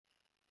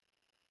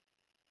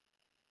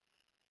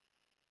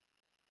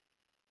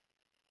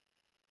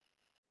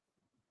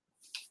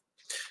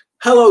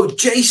Hello,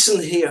 Jason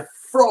here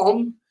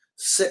from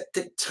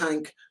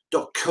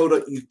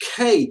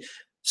septictank.co.uk.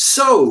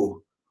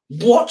 So,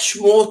 watch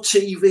more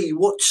TV,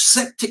 watch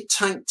Septic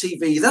Tank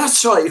TV.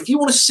 That's right, if you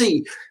want to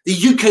see the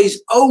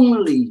UK's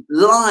only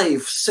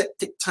live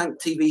Septic Tank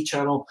TV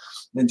channel,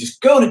 then just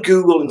go to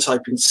Google and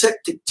type in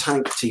Septic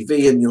Tank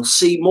TV and you'll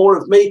see more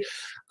of me.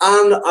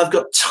 And I've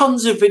got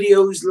tons of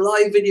videos,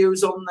 live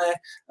videos on there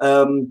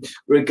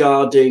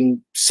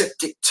regarding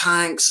septic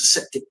tanks,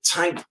 septic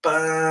tank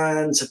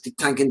ban, septic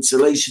tank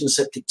insulation,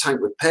 septic tank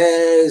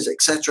repairs,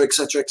 etc.,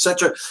 etc.,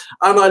 etc.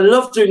 And I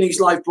love doing these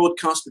live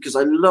broadcasts because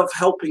I love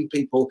helping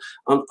people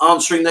and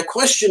answering their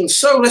questions.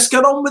 So let's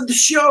get on with the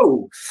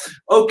show.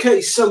 Okay,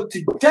 so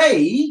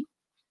today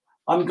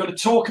I'm going to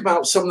talk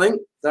about something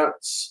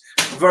that's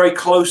very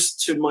close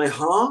to my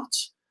heart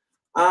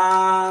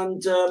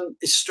and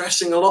is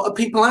stressing a lot of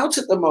people out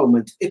at the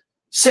moment. It's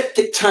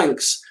septic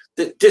tanks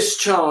that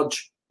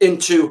discharge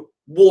into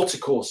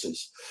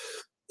watercourses.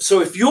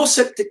 So if your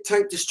septic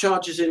tank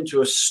discharges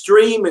into a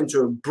stream, into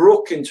a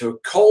brook, into a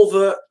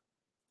culvert,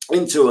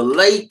 into a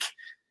lake,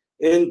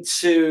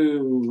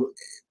 into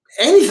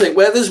anything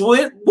where there's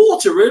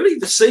water, really,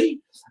 the sea,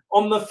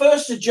 on the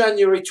 1st of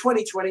January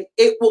 2020,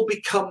 it will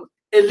become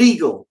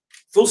illegal,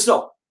 full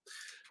stop.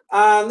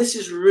 And this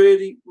is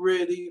really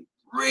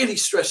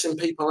stressing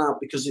people out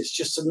because it's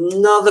just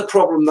another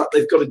problem that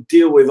they've got to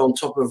deal with on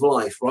top of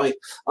life, right?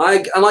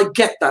 I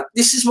get that.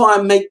 This is why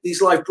I make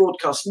these live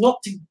broadcasts,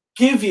 not to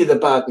give you the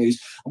bad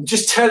news. I'm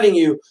just telling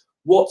you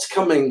what's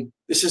coming.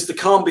 This is the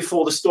calm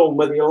before the storm,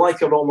 whether you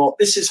like it or not.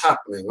 This is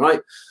happening,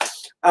 right?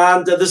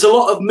 And there's a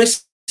lot of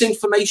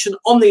misinformation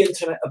on the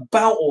internet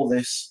about all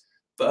this.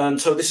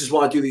 And so this is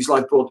why I do these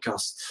live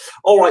broadcasts.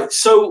 All right,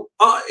 so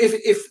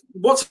if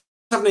what's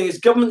happening is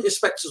government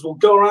inspectors will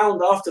go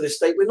around after this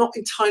date. We're not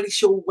entirely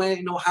sure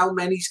when or how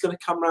many is going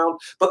to come around,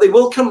 but they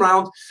will come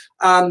around,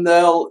 and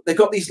they've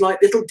got these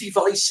like little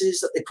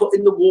devices that they put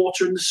in the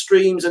water in the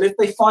streams, and if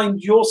they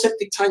find your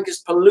septic tank is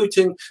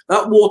polluting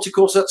that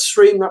watercourse, that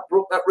stream, that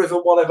brook, that river,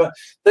 whatever,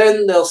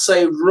 then they'll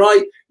say,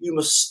 right, you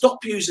must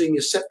stop using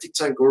your septic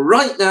tank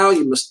right now,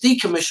 you must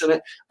decommission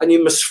it, and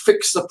you must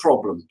fix the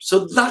problem.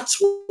 So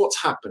that's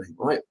what's happening,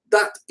 right?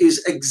 That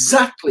is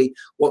exactly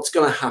what's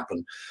going to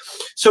happen.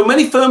 So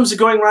many firms are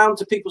going around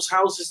to people's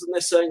houses and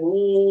they're saying,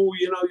 oh,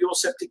 you know, your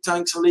septic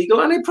tank's illegal,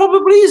 and it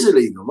probably is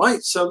illegal,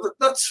 right? So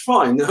that's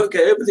fine.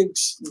 Okay,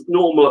 everything's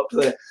normal up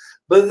there.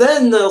 But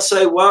then they'll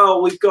say,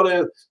 well, we've got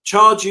to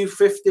charge you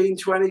 15,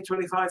 20,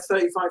 25,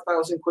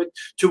 35,000 quid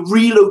to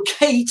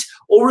relocate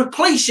or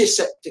replace your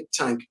septic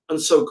tank and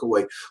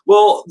soakaway.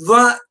 Well,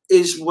 that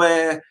is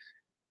where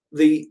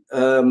the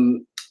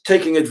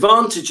taking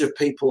advantage of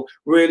people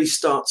really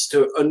starts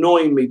to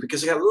annoy me,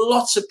 because I get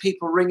lots of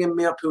people ringing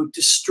me up who are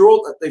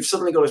distraught that they've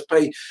suddenly got to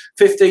pay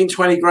 15,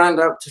 20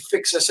 grand out to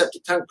fix their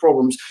septic tank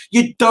problems.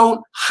 You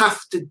don't have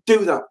to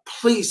do that,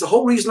 please. The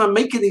whole reason I'm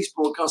making these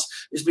broadcasts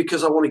is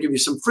because I want to give you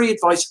some free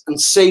advice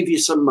and save you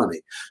some money.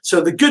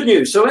 So the good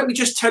news, so let me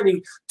just tell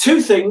you two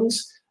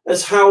things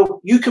as how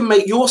you can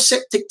make your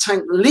septic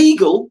tank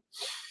legal.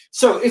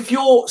 So if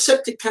your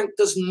septic tank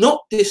does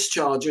not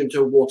discharge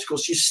into a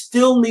watercourse, you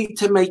still need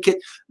to make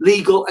it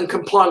legal and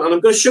compliant. And I'm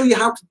going to show you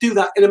how to do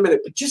that in a minute.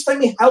 But just let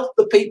me help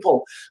the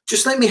people.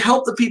 Just let me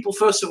help the people,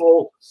 first of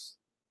all,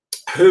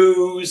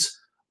 whose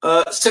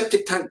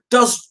septic tank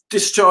does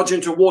discharge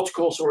into a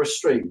watercourse or a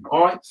stream.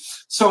 All right.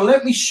 So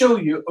let me show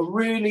you a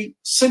really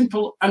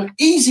simple and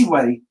easy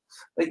way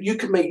that you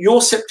can make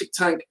your septic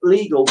tank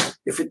legal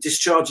if it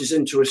discharges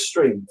into a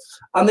stream.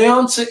 And the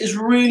answer is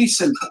really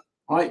simple,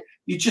 right?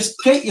 You just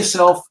get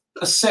yourself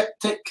a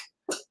septic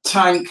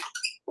tank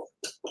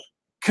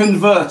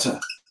converter.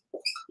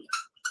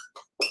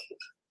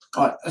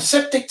 Right, a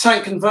septic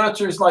tank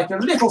converter is like a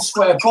little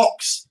square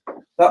box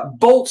that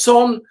bolts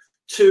on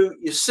to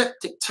your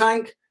septic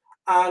tank,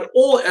 and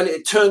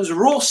it turns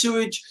raw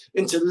sewage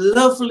into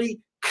lovely,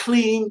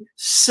 clean,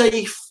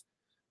 safe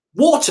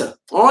water,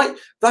 all right,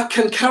 that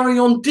can carry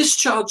on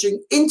discharging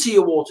into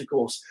your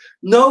watercourse.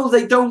 No,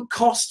 they don't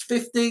cost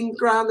 15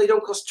 grand, they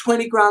don't cost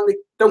 20 grand, they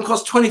don't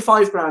cost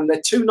 25 grand,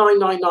 they're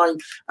 2,999,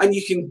 and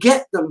you can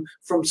get them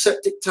from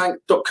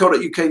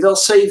septictank.co.uk. They'll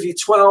save you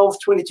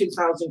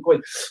 22,000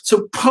 quid.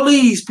 So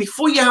please,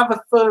 before you have a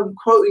firm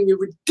quoting you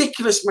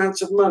ridiculous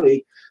amounts of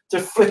money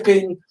to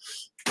flipping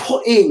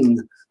put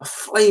in a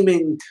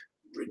flaming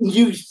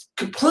new,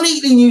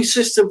 completely new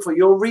system for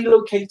your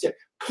relocator,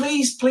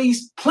 please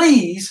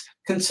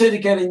consider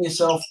getting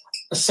yourself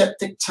a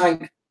septic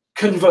tank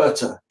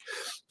converter.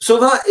 So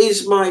that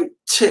is my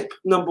tip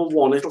number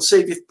one. It'll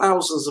save you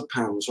thousands of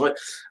pounds, right?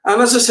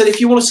 And as I said, if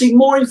you want to see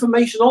more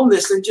information on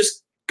this, then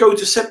just go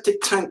to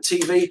Septic Tank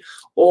TV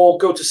or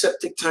go to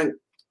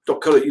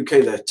septictank.co.uk.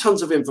 There are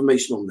tons of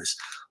information on this.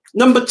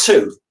 Number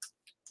two,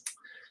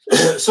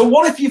 so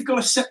what if you've got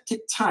a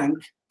septic tank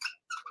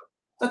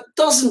that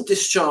doesn't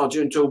discharge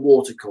into a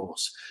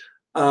watercourse?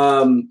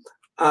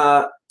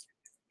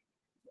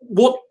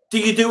 What do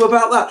you do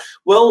about that?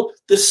 Well,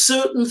 there's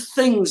certain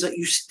things that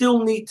you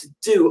still need to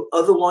do,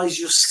 otherwise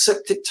your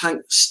septic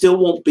tank still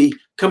won't be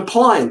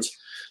compliant.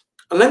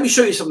 And let me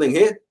show you something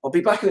here. I'll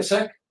be back in a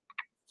sec.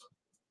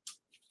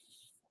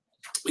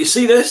 You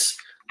see this?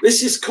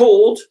 This is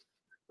called,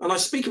 and I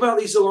speak about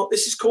these a lot,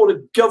 this is called a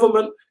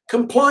government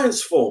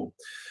compliance form.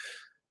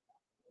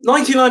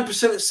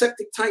 99% of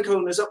septic tank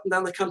owners up and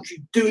down the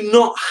country do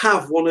not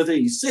have one of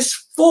these. This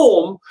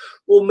form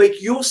will make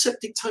your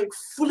septic tank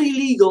fully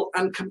legal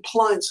and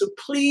compliant. So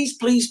please,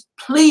 please,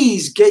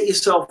 please get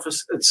yourself a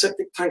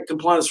septic tank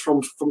compliance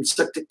from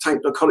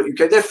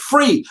septictank.co.uk. They're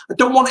free. I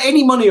don't want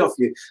any money off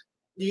you.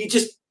 You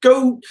just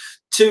go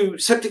to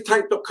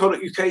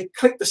septictank.co.uk,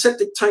 click the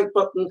septic tank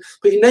button,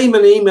 put your name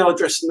and email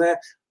address in there.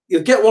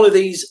 You'll get one of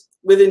these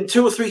within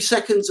 2 or 3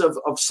 seconds of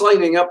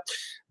signing up.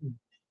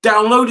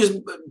 Download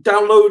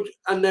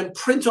and then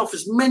print off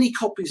as many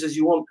copies as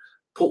you want.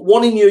 Put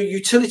one in your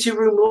utility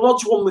room,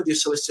 lodge one with your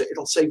solicitor.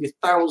 It'll save you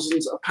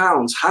thousands of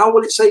pounds. How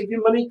will it save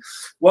you money?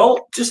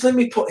 Well, just let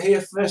me put here,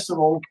 first of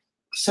all,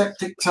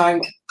 septic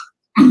tank.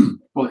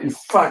 Well, in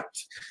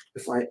fact,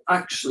 if I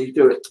actually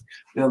do it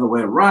the other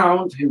way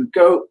around, here we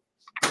go.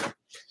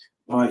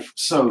 Right,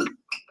 so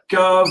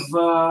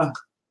government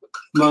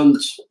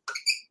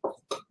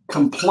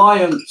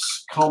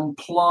compliance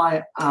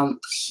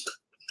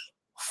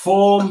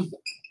form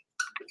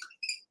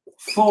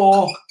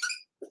for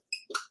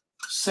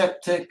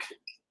septic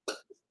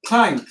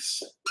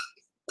tanks.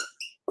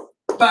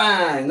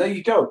 Bang, there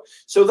you go.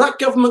 So that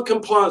government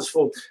compliance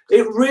form,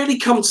 it really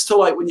comes to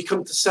light when you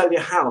come to sell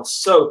your house.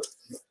 So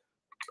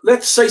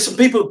let's say some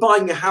people are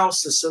buying your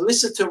house, the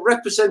solicitor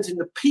representing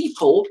the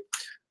people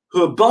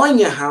who are buying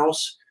your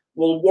house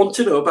will want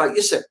to know about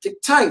your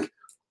septic tank.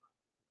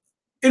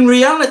 In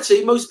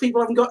reality, most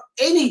people haven't got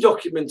any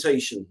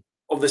documentation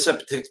of the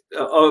septic,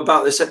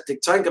 about the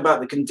septic tank, about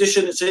the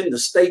condition it's in, the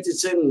state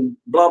it's in,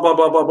 blah, blah,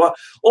 blah, blah, blah.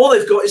 All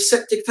they've got is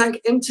septic tank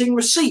emptying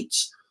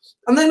receipts.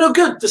 And they're no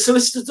good. The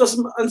solicitor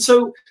doesn't, and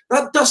so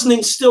that doesn't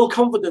instill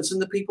confidence in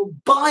the people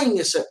buying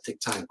a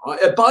septic tank,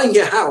 right? Buying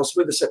your house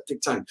with a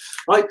septic tank,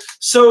 right?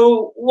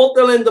 So what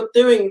they'll end up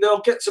doing, they'll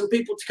get some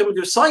people to come and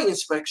do a site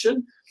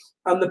inspection,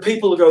 and the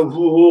people will go,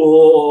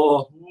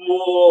 whoa,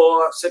 whoa,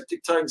 that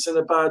septic tank's in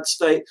a bad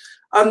state.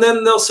 And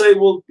then they'll say,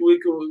 well,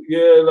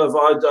 yeah, love,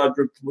 I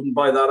wouldn't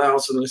buy that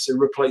house unless they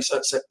replace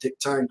that septic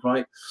tank,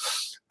 right?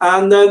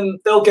 And then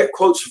they'll get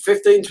quotes for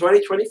 15,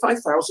 20,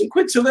 25,000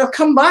 quid. So they'll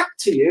come back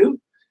to you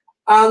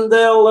and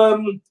they'll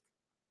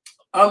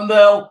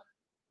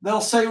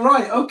say,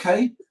 right,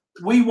 okay,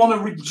 we want to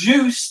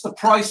reduce the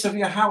price of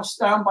your house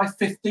down by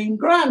 15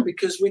 grand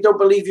because we don't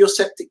believe your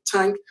septic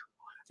tank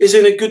is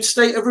in a good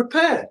state of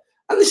repair.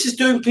 And this is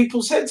doing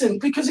people's heads in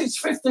because it's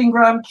 15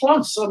 grand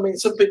plus. I mean,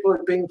 some people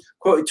have been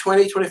quoted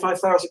 20,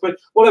 25,000 quid,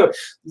 whatever.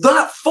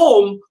 That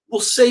form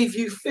will save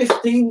you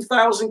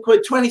 15,000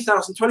 quid,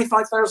 20,000,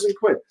 25,000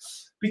 quid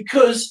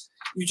because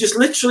you just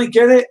literally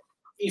get it.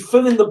 You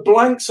fill in the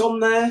blanks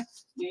on there.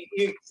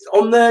 You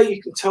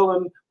can tell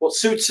them what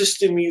sewage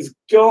system you've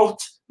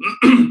got,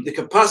 the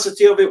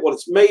capacity of it, what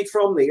it's made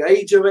from, the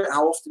age of it,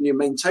 how often you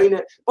maintain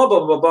it, blah,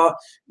 blah, blah, blah.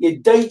 You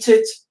date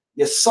it,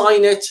 you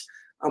sign it.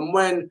 And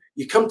when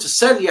you come to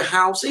sell your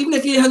house, even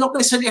if you're not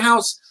going to sell your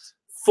house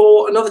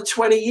for another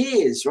 20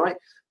 years, right?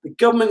 The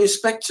government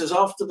inspectors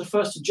after the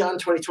 1st of Jan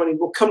 2020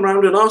 will come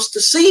around and ask to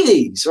see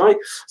these, right?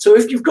 So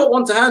if you've got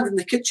one to hand in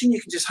the kitchen,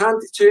 you can just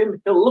hand it to him.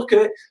 He'll look at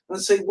it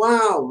and say,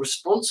 wow,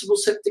 responsible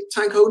septic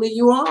tank owner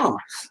you are.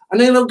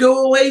 And then he'll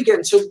go away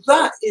again. So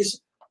that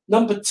is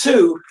number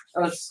 2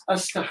 as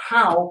to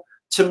how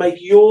to make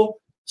your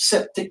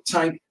septic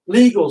tank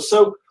legal.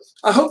 So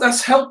I hope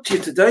that's helped you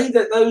today.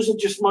 That those are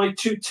just my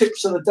 2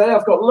 tips of the day.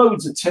 I've got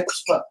loads of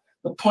tips, but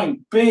the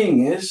point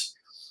being is,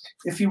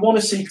 if you want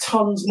to see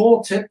tons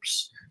more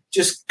tips,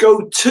 just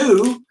go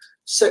to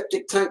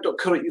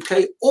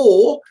septictank.co.uk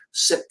or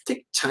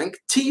Septic Tank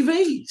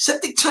TV.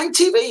 Septic Tank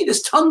TV.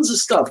 There's tons of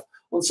stuff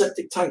on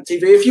Septic Tank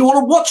TV. If you want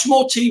to watch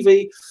more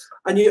TV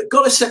and you've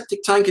got a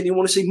septic tank and you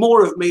want to see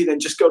more of me, then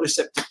just go to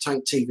Septic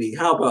Tank TV.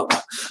 How about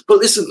that? But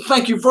listen,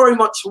 thank you very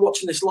much for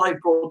watching this live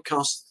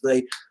broadcast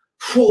today.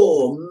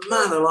 Oh,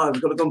 man alive,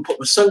 I've got to go and put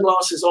my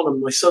sunglasses on and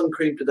my sun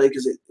cream today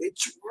because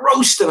it's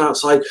roasting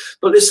outside.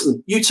 But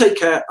listen, you take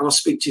care and I'll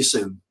speak to you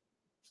soon.